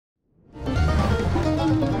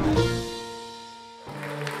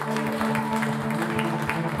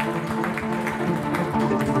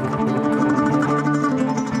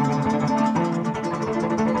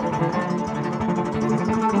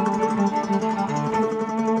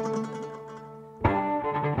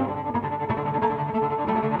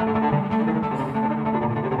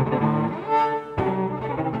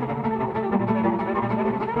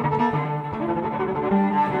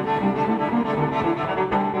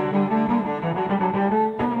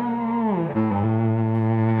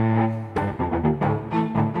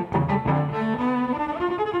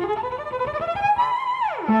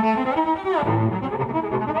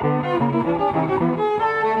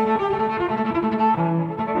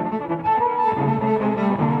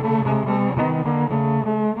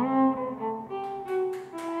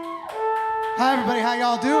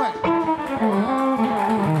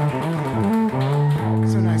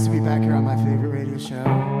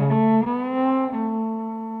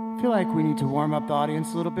I feel like we need to warm up the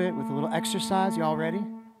audience a little bit with a little exercise. Y'all ready?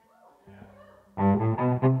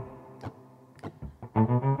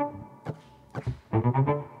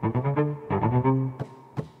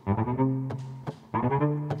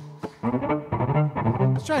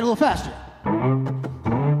 Let's try it a little faster.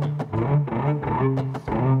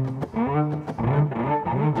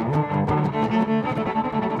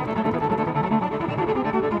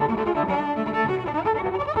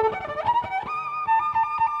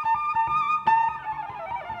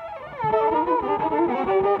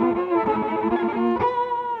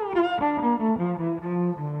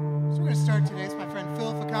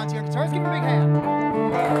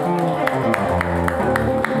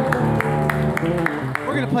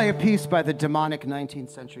 Piece by the demonic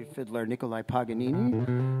 19th century fiddler Nikolai Paganini.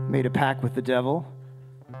 Made a pact with the devil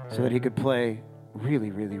so that he could play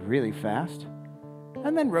really, really, really fast,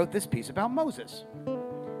 and then wrote this piece about Moses.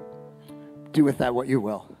 Do with that what you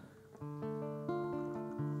will.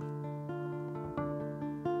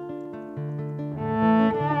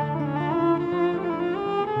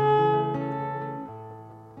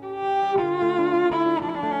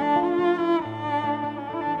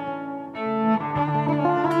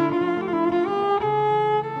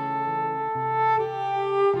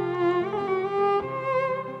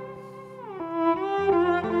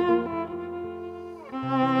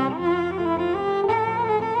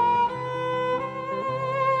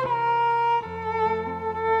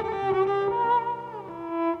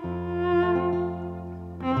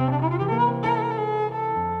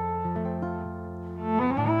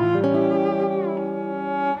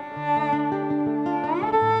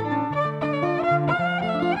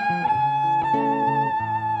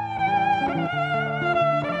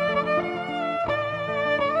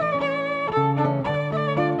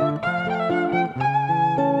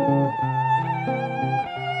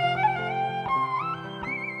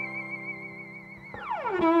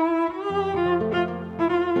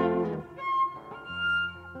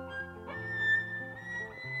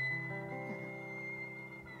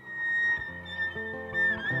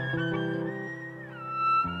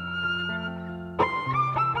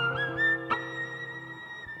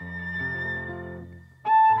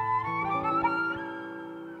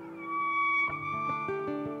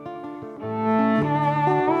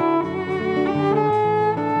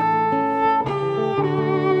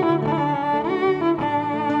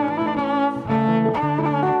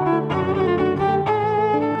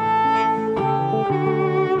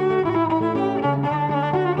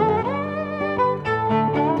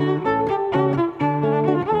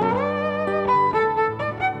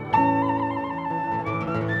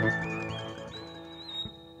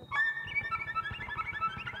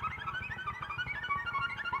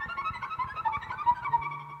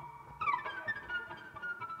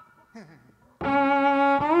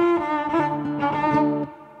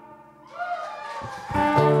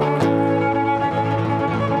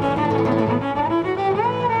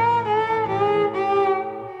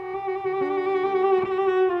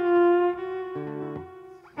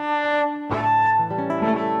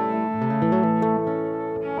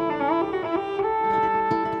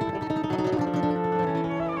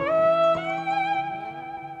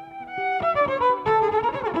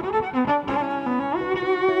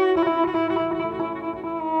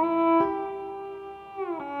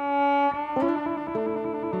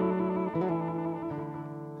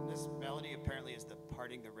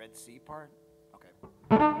 C part? Okay.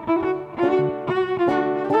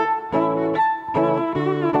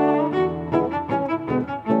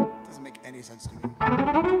 Doesn't make any sense to me.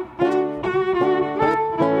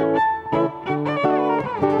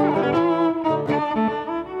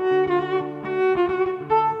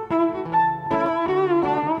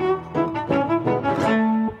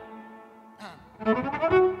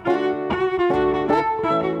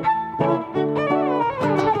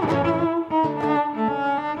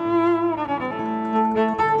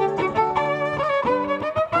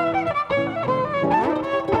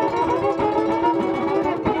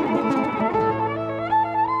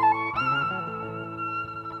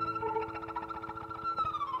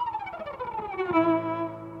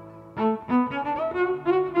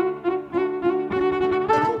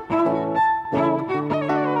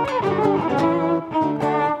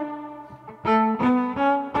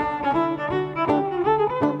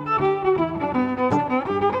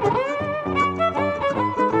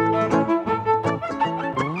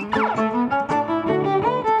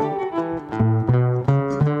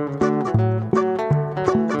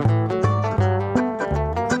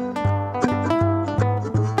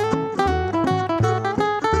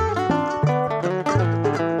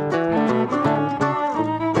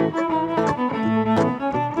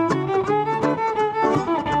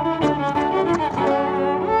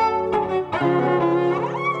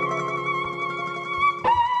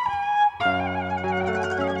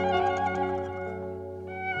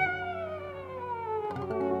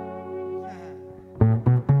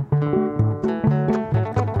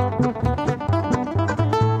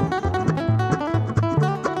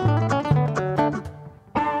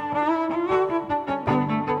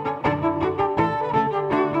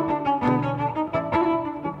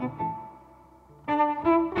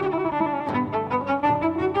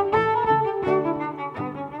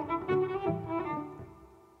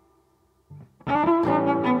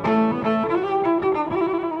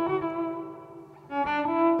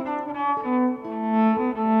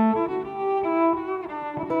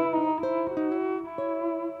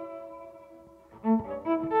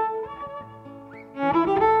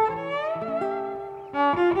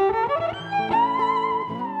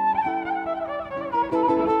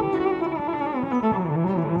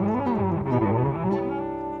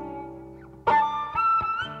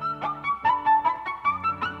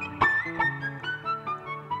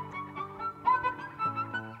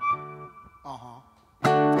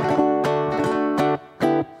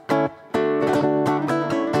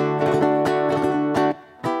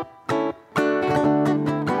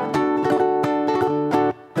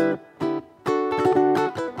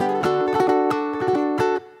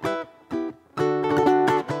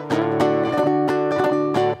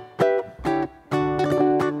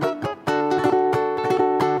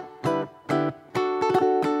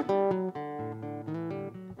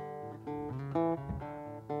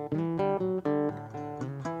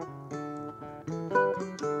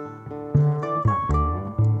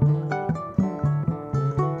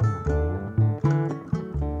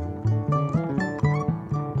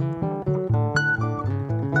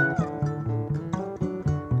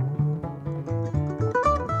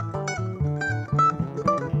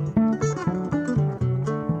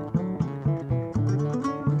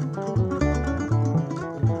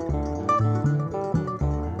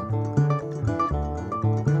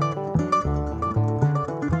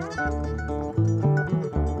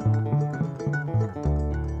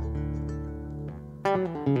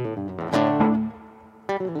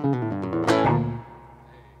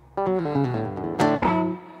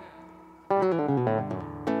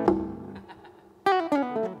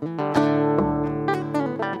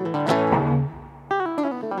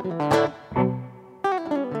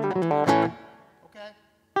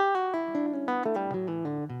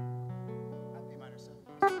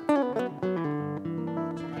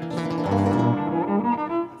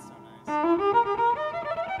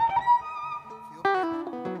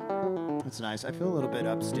 That's nice. I feel a little bit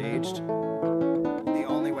upstaged. The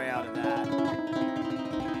only way out of that.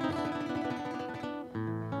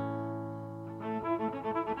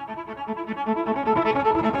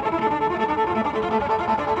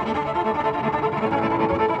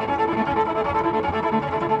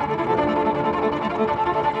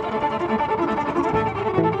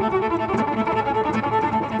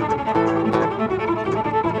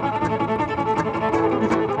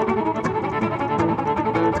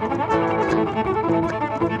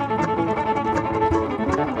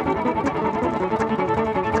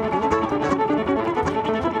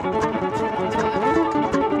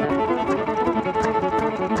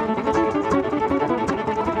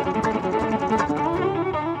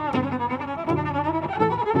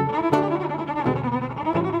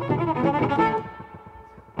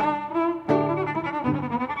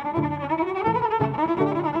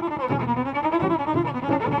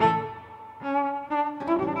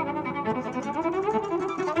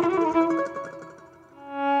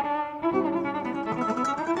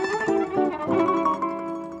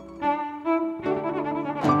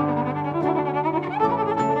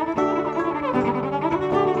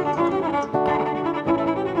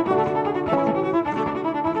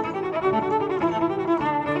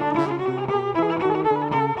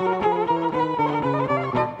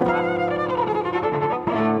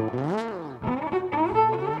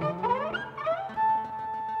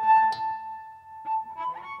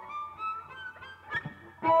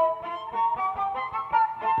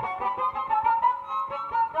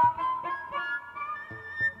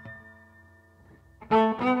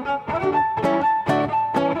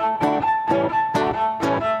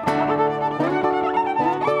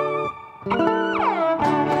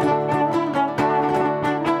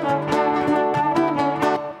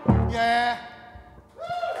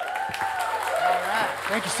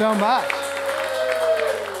 Thank you so much.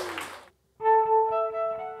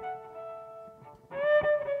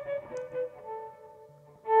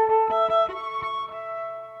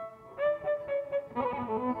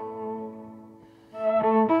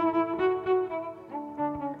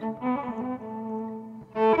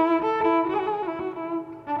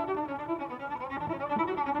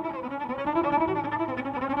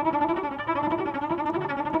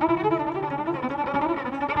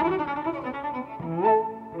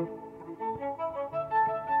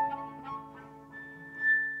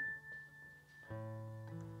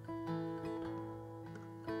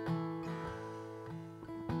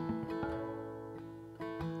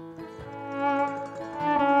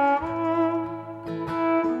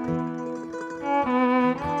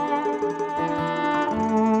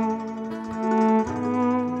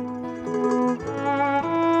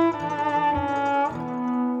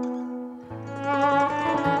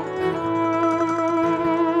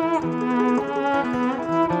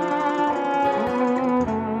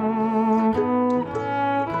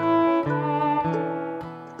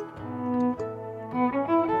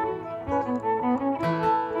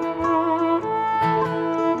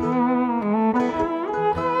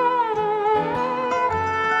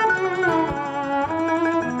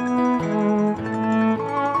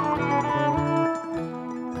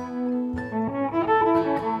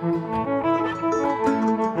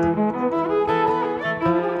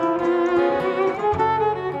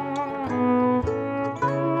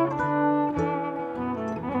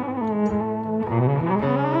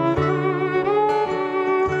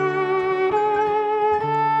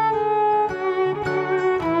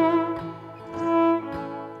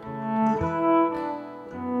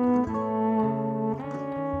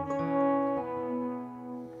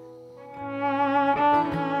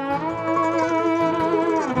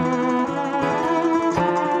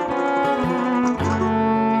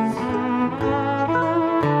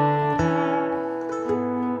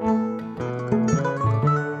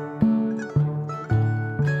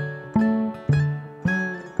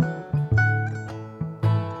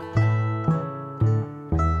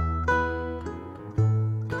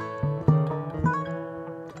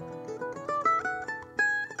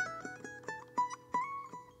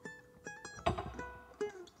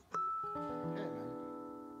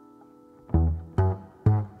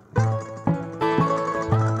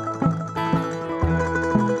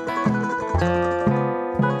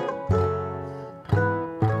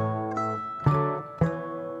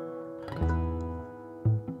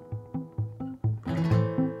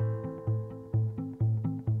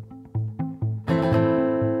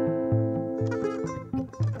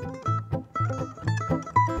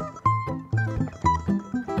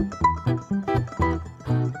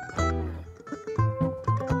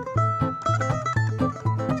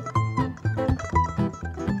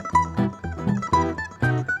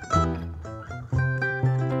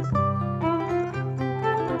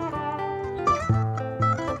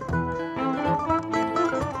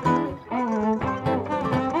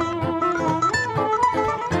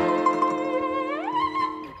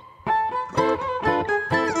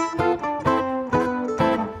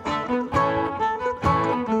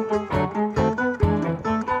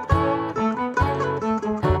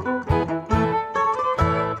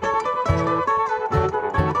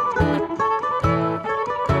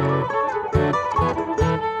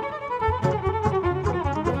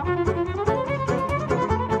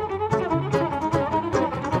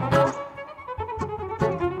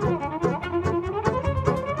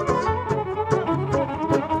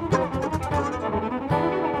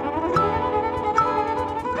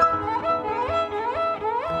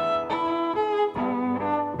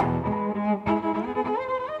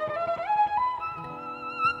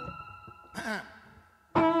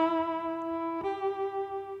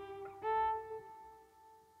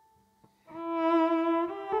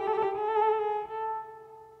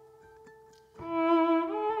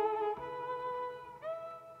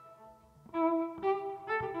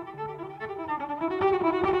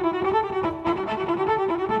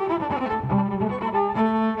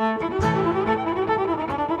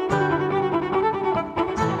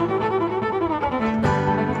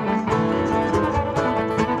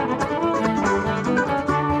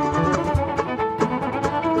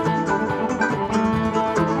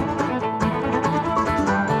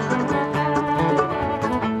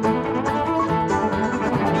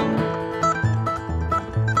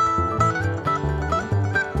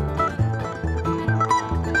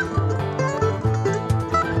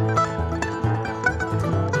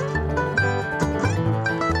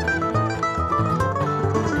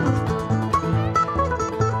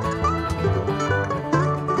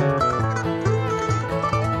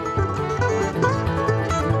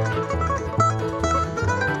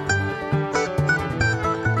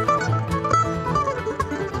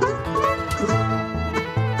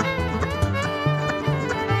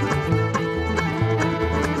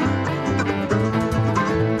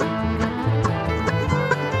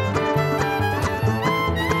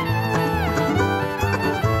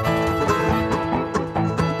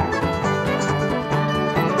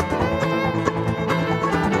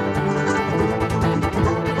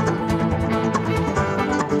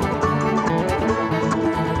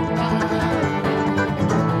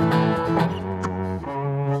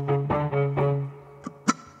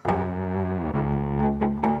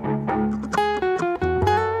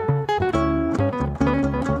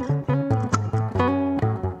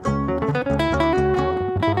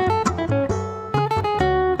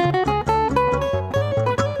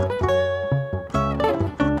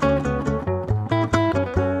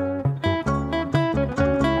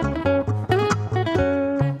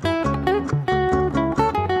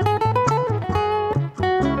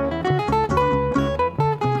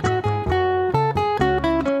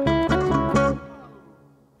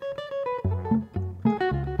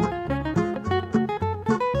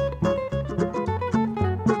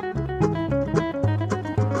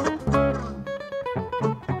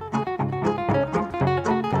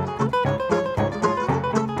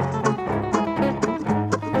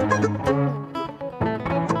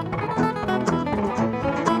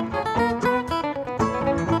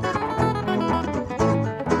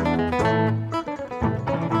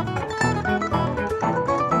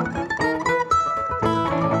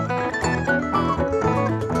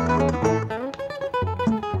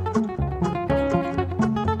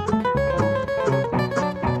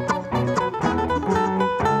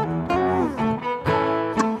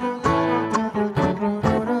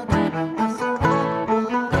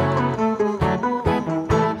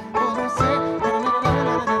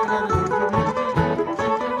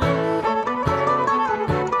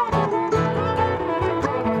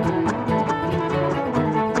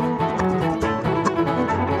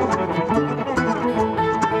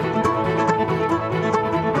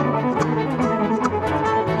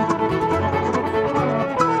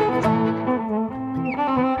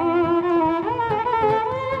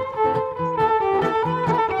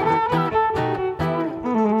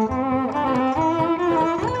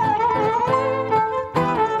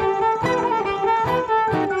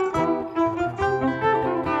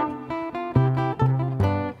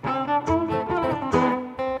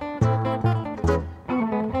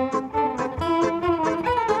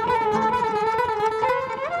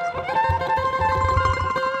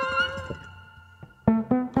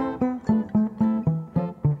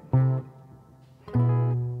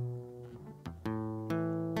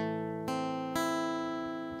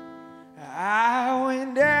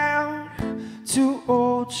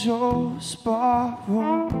 so spot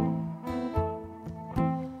on.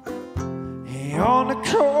 Hey, on the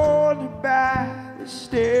corner by the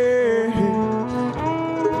stairs,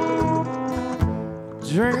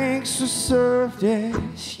 drinks were served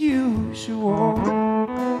as usual,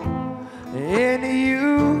 and the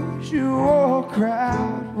usual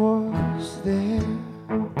crowd was there.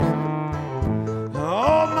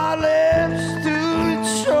 On my left stood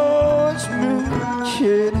George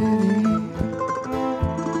Kennedy.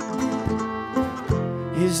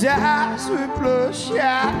 His eyes were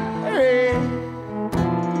bloodshot red.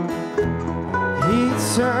 He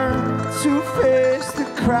turned to face the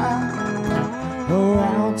crowd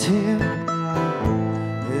around him.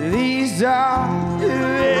 These are the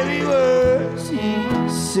very words he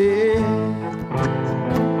said.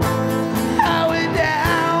 I went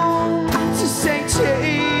down to St.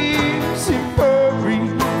 James Infirmary,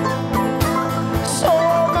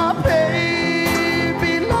 saw my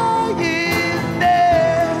baby lying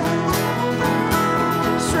there,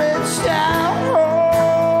 stretched out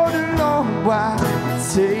on a long white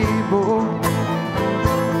table,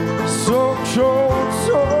 so cold,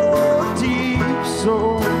 so deep, so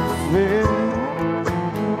fair.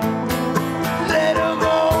 Let her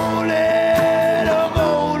go,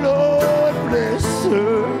 Lord bless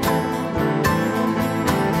her.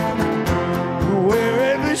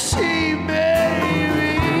 Wherever she may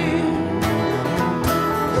be,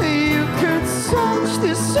 you could touch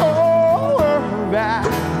this all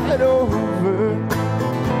right over.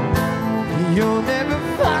 You'll never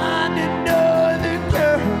find another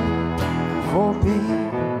girl for me.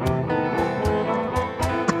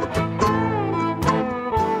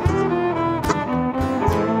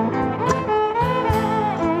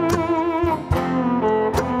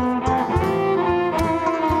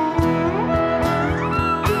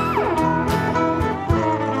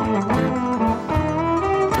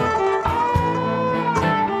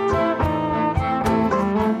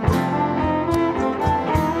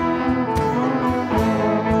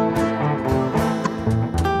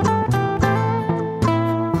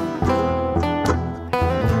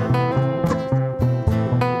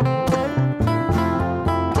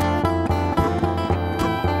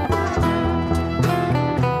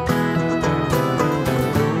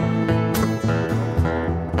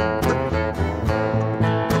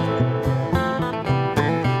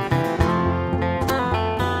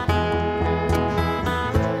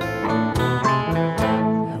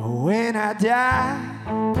 When I die,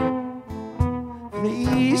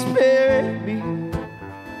 please bury me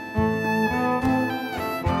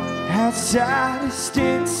outside the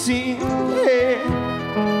Stinson head.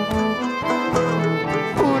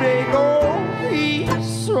 Who they go? He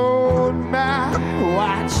sold my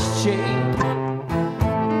watch chain,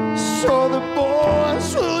 so the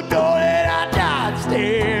boys will know that I died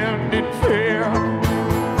standing fair.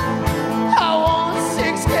 I want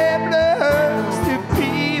 6 gamblers to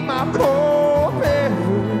be my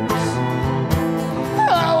pallbearers.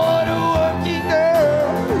 I want a working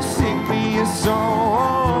girl to sing me a song.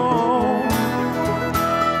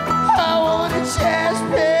 I want a jazz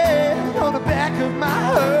band on the back of my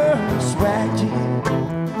hearse wagon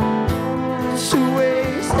to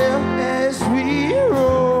waste them as we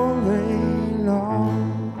roll along.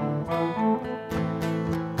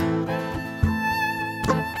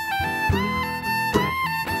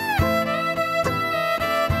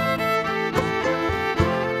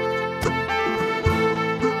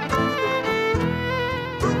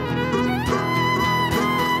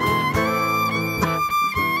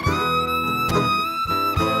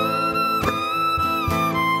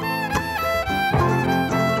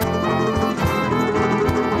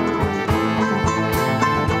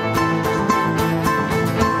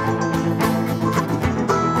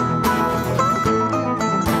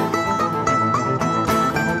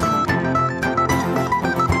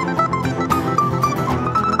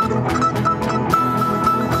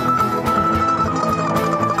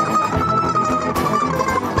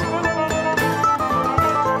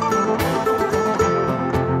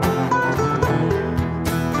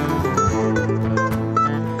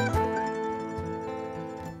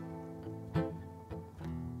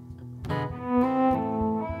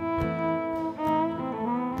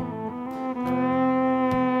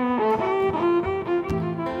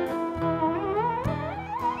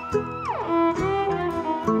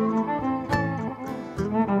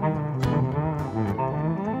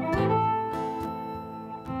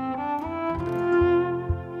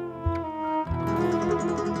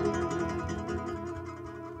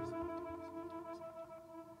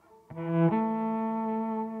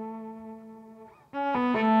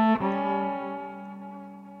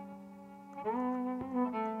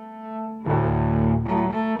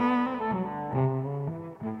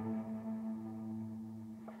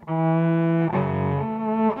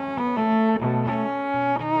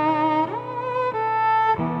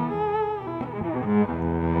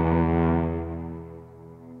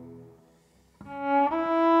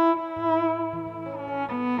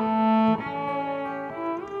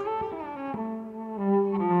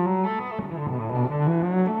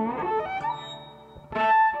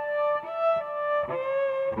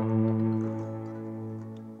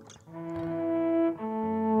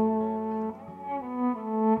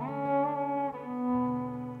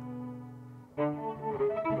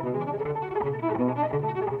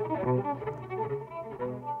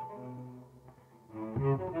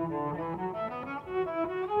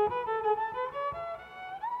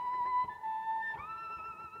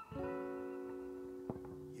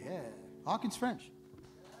 Hawkins French.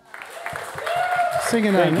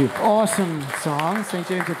 Singing an awesome song, St.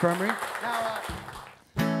 James Infirmary.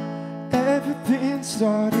 Everything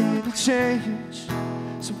started to change,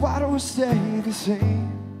 so why don't we stay the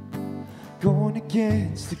same? Going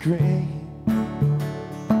against the grain.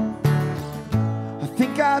 I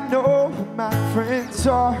think I know what my friends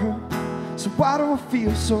are, so why do I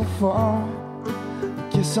feel so far? I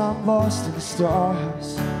guess I'm lost in the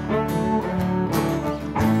stars.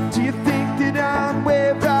 Do you think that I'm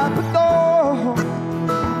where I belong?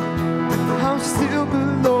 I'm still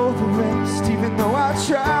below the rest, even though I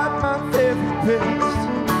tried my very best.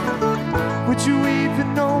 Would you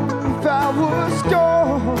even know if I was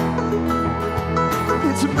gone?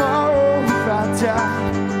 And tomorrow if I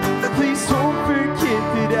die, please don't forget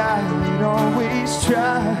that I'd always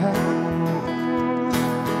try.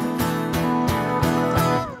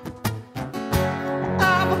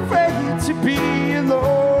 I'm afraid to be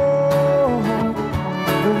alone,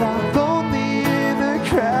 but I'm lonely in a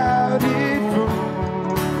crowded room.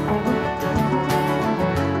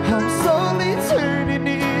 I'm slowly turning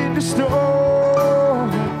into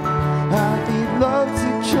stone. I need love to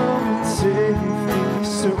come and save me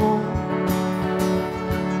soon.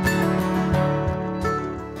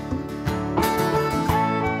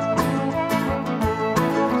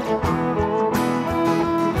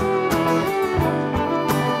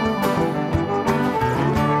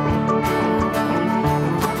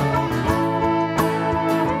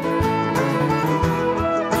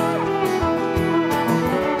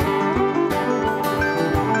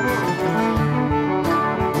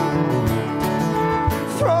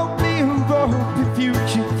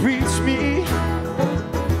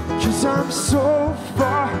 I'm so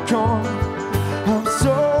far gone, I'm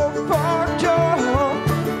so far gone,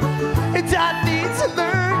 and I need to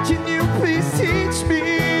learn. Can you please teach me?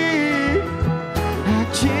 I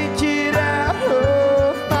can't get out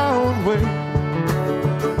of my own way.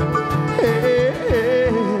 Hey, hey.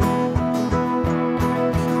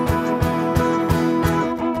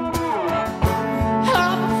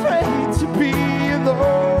 I'm afraid to be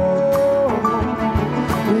alone,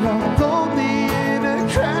 but I'm lonely in a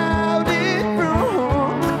crowd.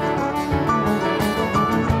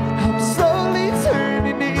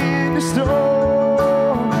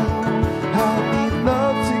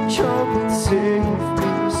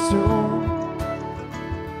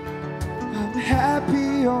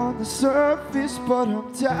 On the surface, but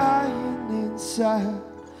I'm dying inside.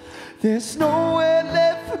 There's nowhere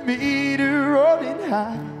left for me to run and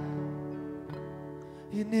hide.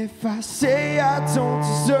 And if I say I don't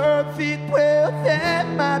deserve it, well, that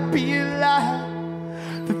might be a lie.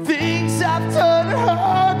 The things I've done are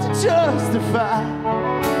hard to justify.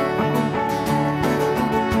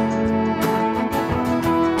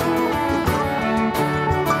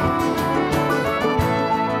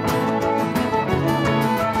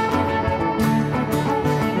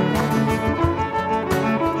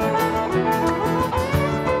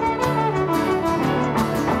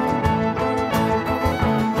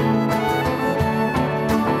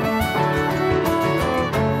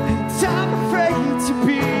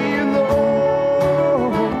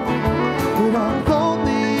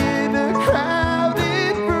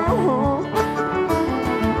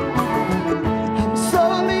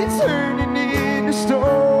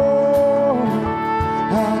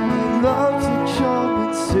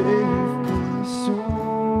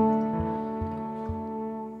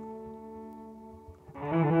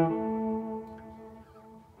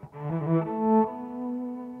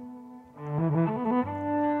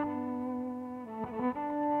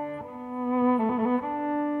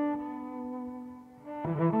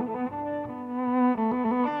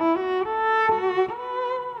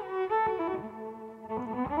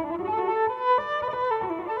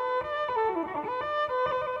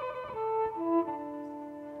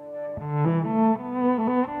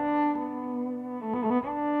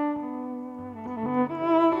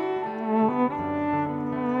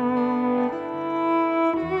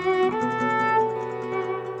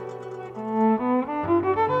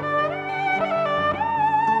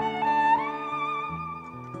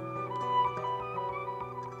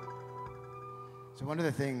 One of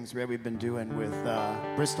the things that we've been doing with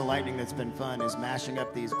Bristol Lightning that's been fun is mashing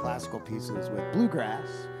up these classical pieces with bluegrass.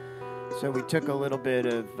 So we took a little bit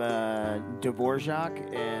of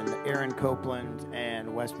Dvorak and Aaron Copland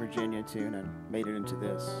and West Virginia tune and made it into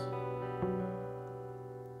this.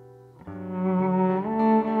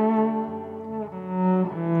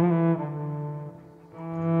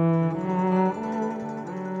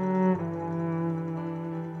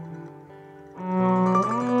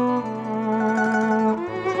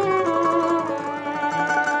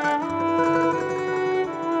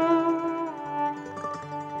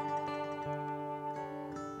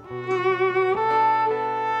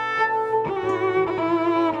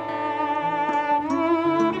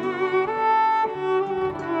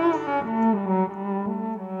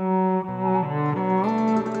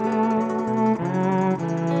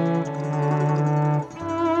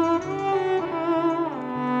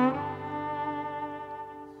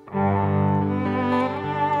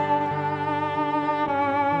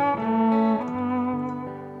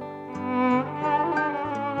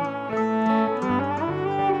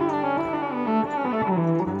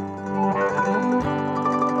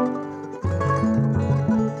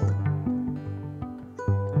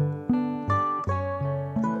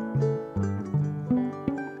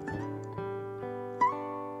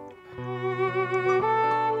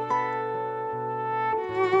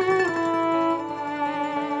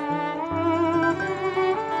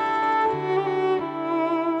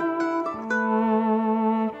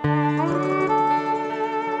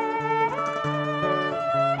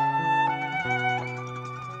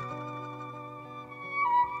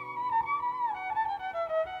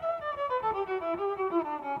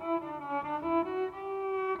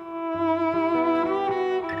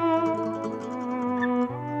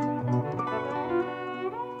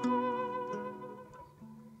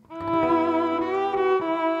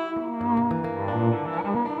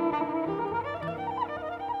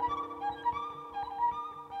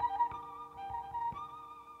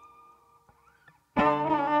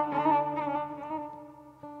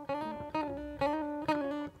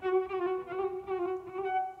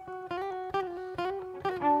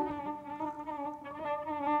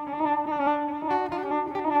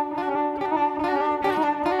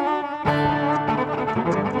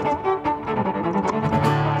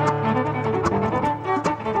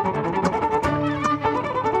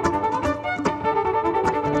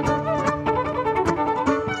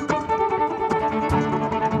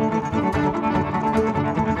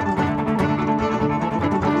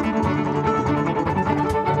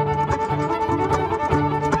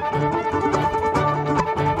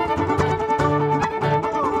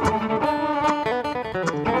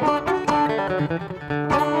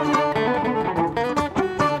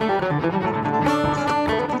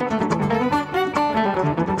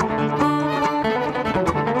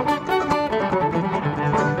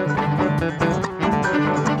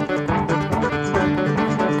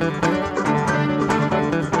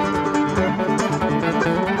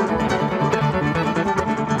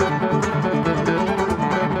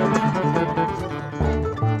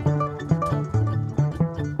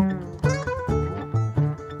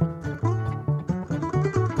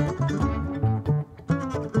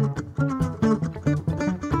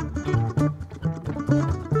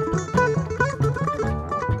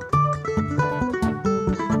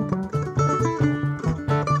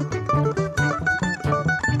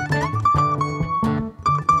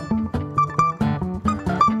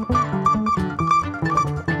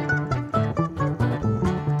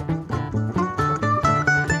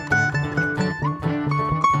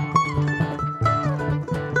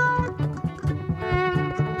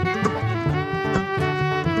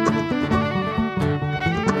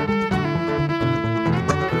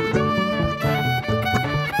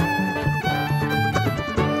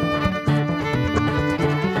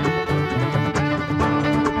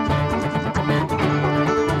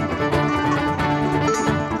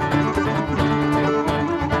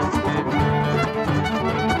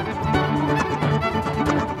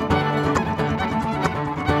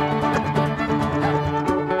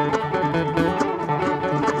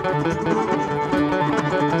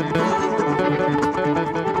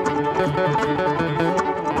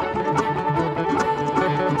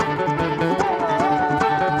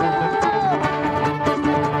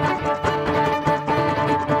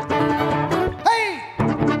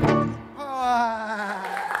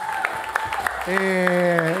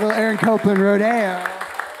 open rodeo.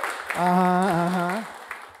 Uh-huh.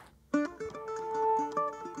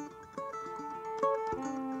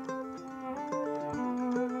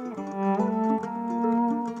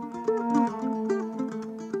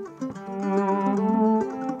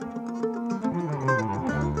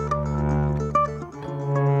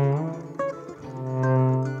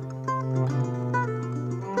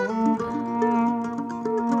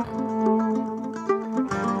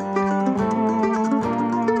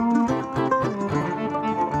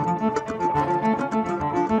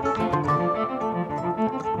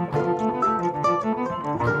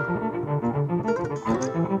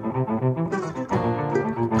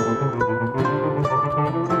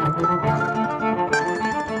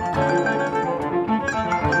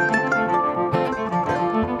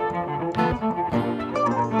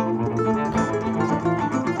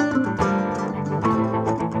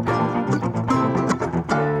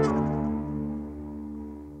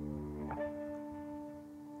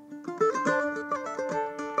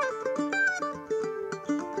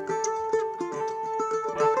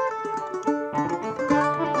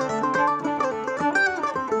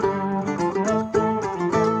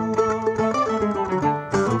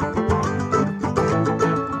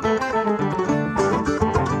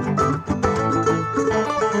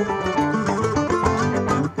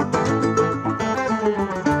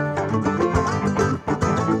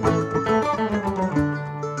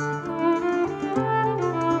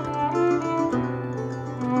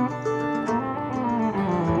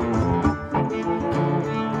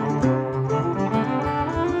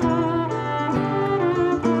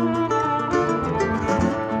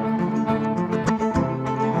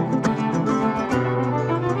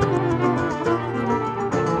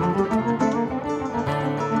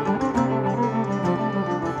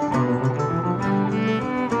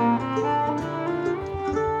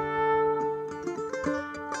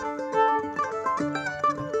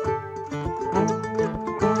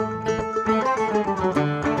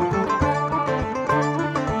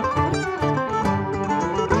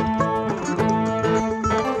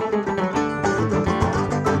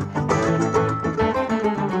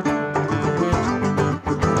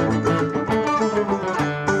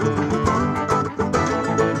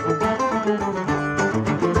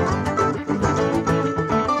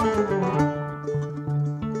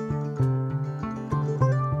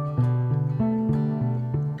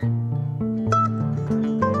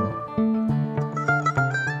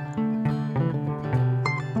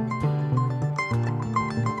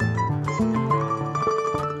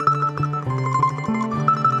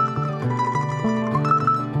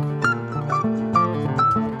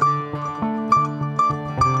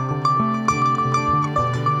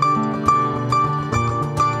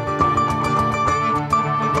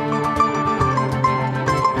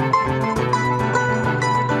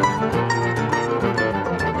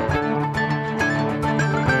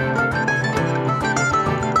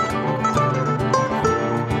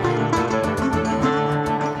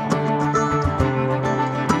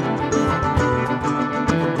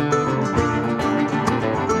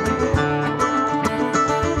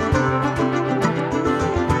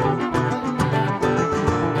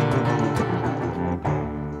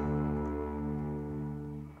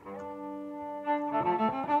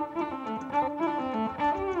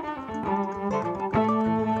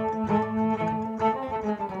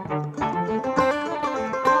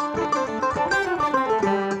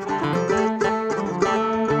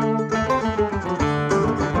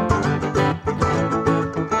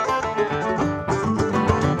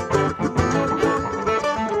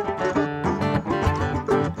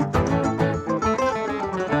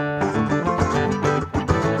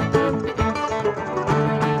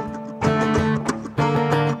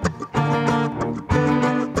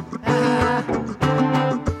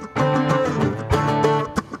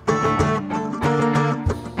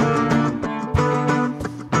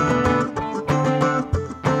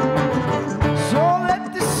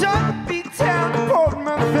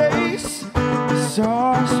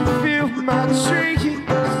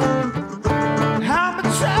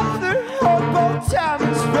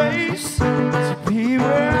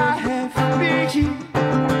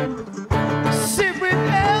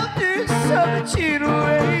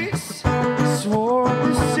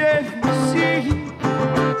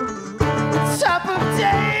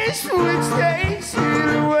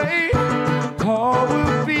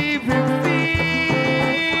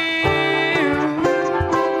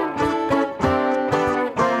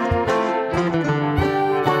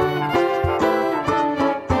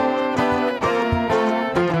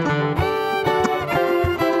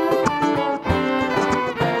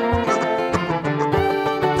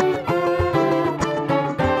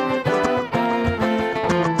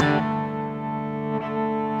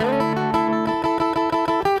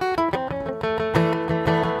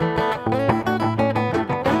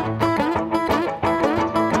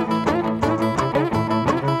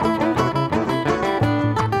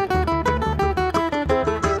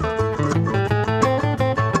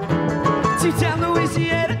 Deep down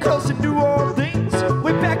Louisiana, close to New Orleans.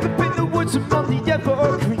 Way back up in the woods among the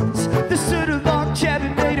evergreens. There stood a log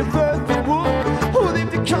cabin made of earth and wood. Who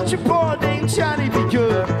lived a country boy named Johnny B.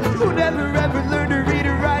 Good, who never ever learned to read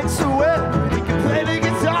or write so well. But he could play the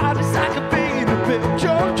guitar just like a bee in a bell.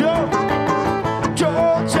 Joe, Joe,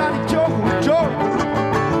 Joe, Johnny, Joe, Joe,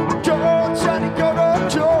 Joe, Johnny, go, go,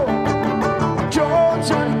 Joe, Joe,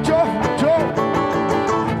 Johnny, Joe, Joe,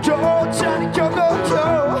 Joe, Johnny, go, go, Joe,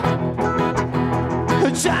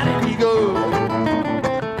 Johnny, be good.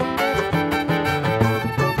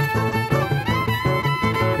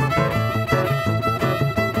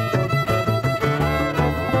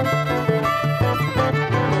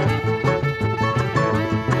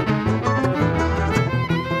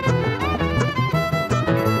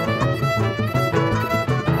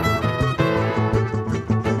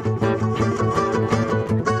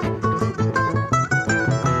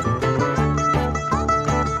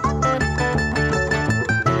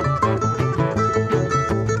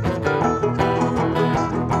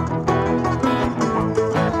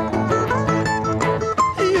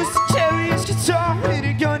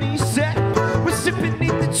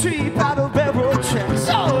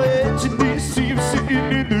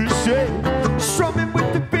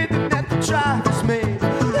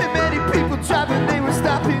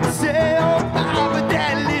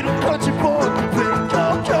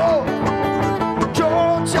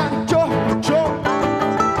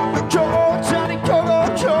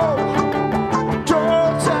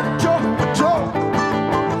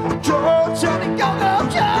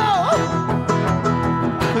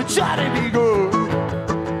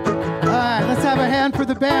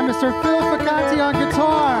 Mr. Phil Ficante on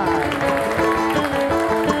guitar,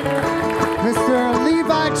 Mr.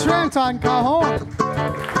 Levi Trent on cajon,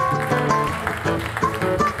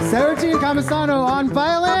 Sergio Camisano on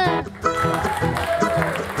violin,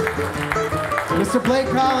 Mr. Blake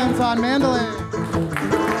Collins on mandolin,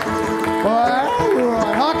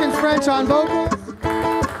 Hawkins French on vocals.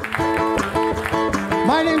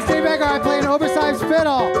 My name's Dave Eggar. I play an oversized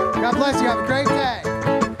fiddle. God bless you. Have a great day.